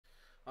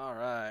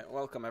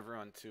welcome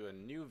everyone to a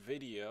new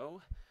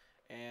video.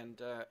 And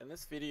in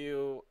this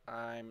video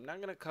I'm not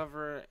going to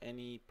cover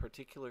any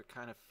particular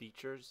kind of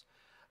features,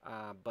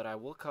 but I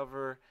will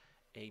cover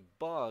a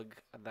bug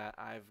that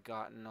I've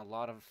gotten a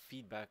lot of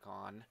feedback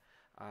on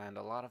and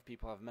a lot of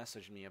people have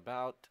messaged me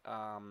about,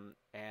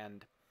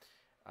 and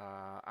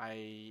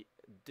I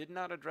did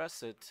not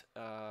address it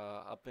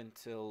up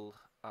until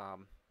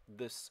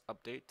this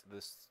update,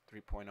 this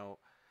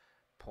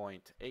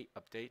 3.0.8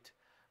 update.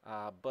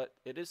 But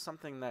it is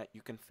something that you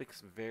can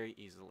fix very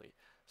easily.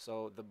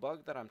 So the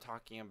bug that I'm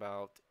talking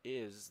about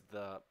is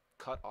the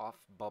cut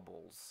off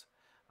bubbles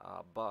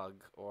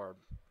bug, or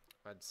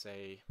I'd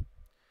say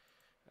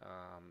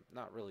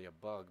not really a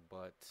bug,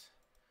 but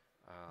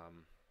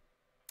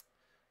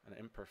an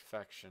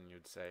imperfection,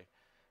 you'd say.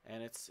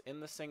 And it's in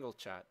the single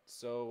chat.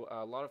 So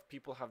a lot of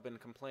people have been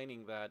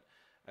complaining that,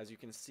 as you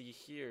can see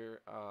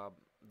here,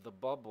 the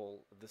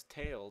bubble, this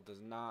tail,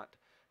 does not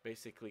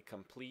basically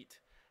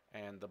complete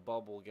and the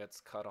bubble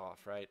gets cut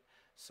off, right?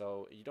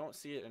 So you don't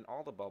see it in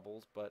all the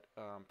bubbles, but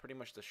pretty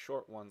much the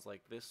short ones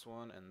like this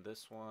one and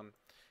this one,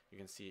 you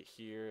can see it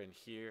here and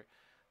here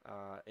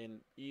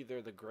in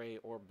either the gray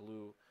or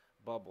blue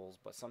bubbles,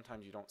 but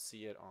sometimes you don't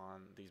see it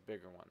on these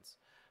bigger ones.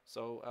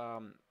 So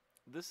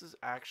this is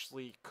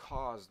actually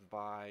caused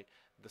by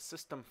the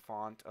system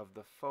font of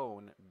the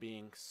phone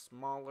being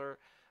smaller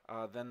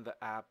than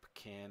the app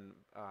can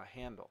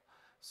handle.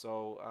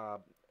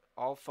 So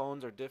all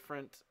phones are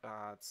different.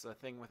 It's a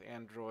thing with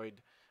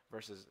Android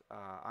versus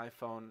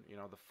iPhone. You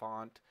know, the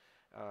font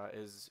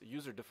is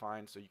user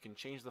defined, so you can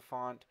change the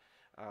font.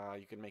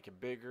 You can make it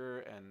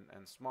bigger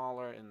and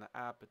smaller in the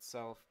app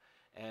itself.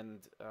 And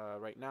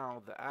right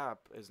now the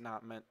app is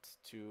not meant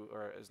to,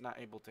 or is not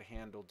able to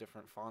handle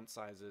different font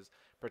sizes,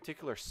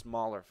 particular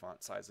smaller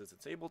font sizes.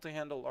 It's able to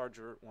handle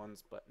larger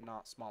ones, but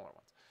not smaller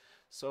ones.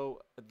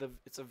 So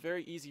it's a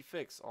very easy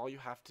fix. All you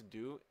have to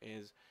do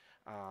is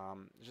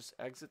just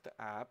exit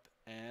the app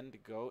and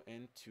go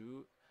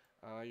into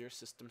your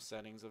system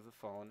settings of the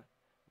phone.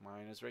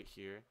 Mine is right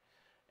here,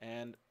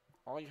 and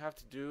all you have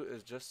to do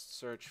is just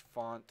search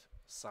font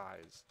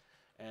size,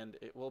 and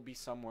it will be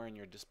somewhere in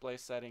your display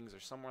settings or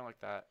somewhere like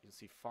that. You'll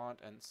see font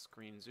and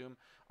screen zoom.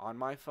 On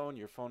my phone,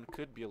 your phone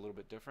could be a little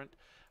bit different,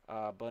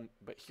 but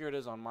here it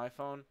is on my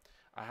phone.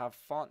 I have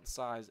font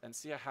size, and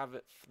see, I have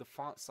the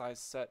font size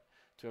set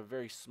to a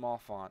very small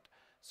font.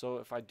 So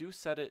if I do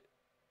set it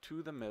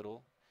to the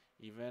middle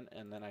even,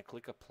 and then I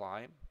click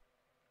apply,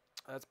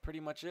 that's pretty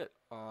much it.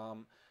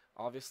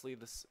 Obviously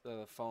this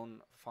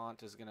phone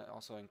font is going to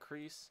also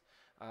increase,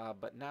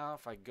 but now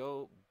if I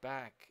go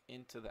back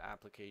into the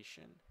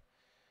application,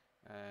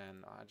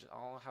 and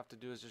all I have to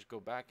do is just go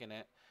back in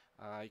it,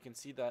 you can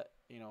see that,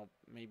 you know,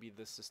 maybe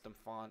the system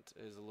font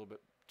is a little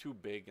bit too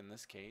big in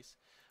this case.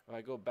 If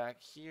I go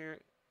back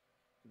here,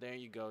 there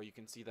you go, you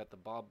can see that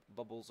the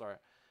bubbles are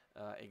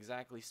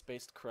exactly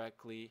spaced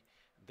correctly.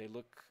 They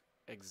look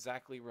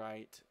exactly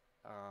right,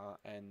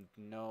 and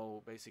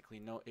basically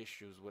no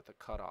issues with the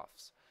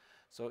cutoffs.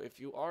 So if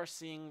you are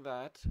seeing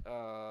that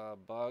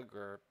bug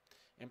or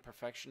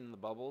imperfection in the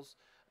bubbles,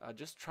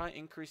 just try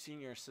increasing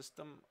your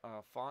system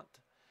font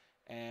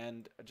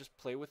and just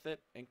play with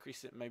it.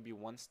 Increase it maybe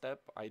one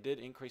step. I did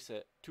increase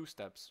it 2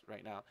 steps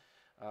right now,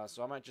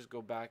 so I might just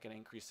go back and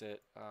increase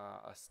it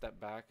a step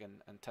back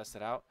and test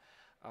it out.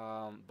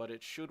 But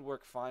it should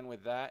work fine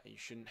with that. You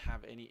shouldn't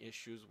have any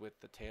issues with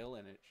the tail,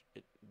 and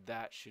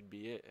that should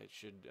be it. It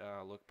should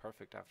look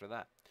perfect after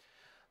that.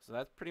 So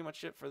that's pretty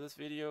much it for this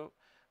video.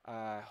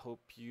 I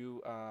hope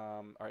you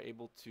are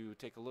able to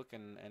take a look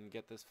and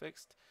get this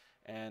fixed.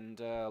 And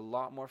a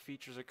lot more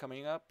features are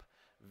coming up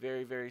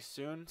very, very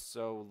soon.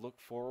 So look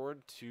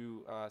forward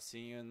to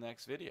seeing you in the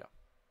next video.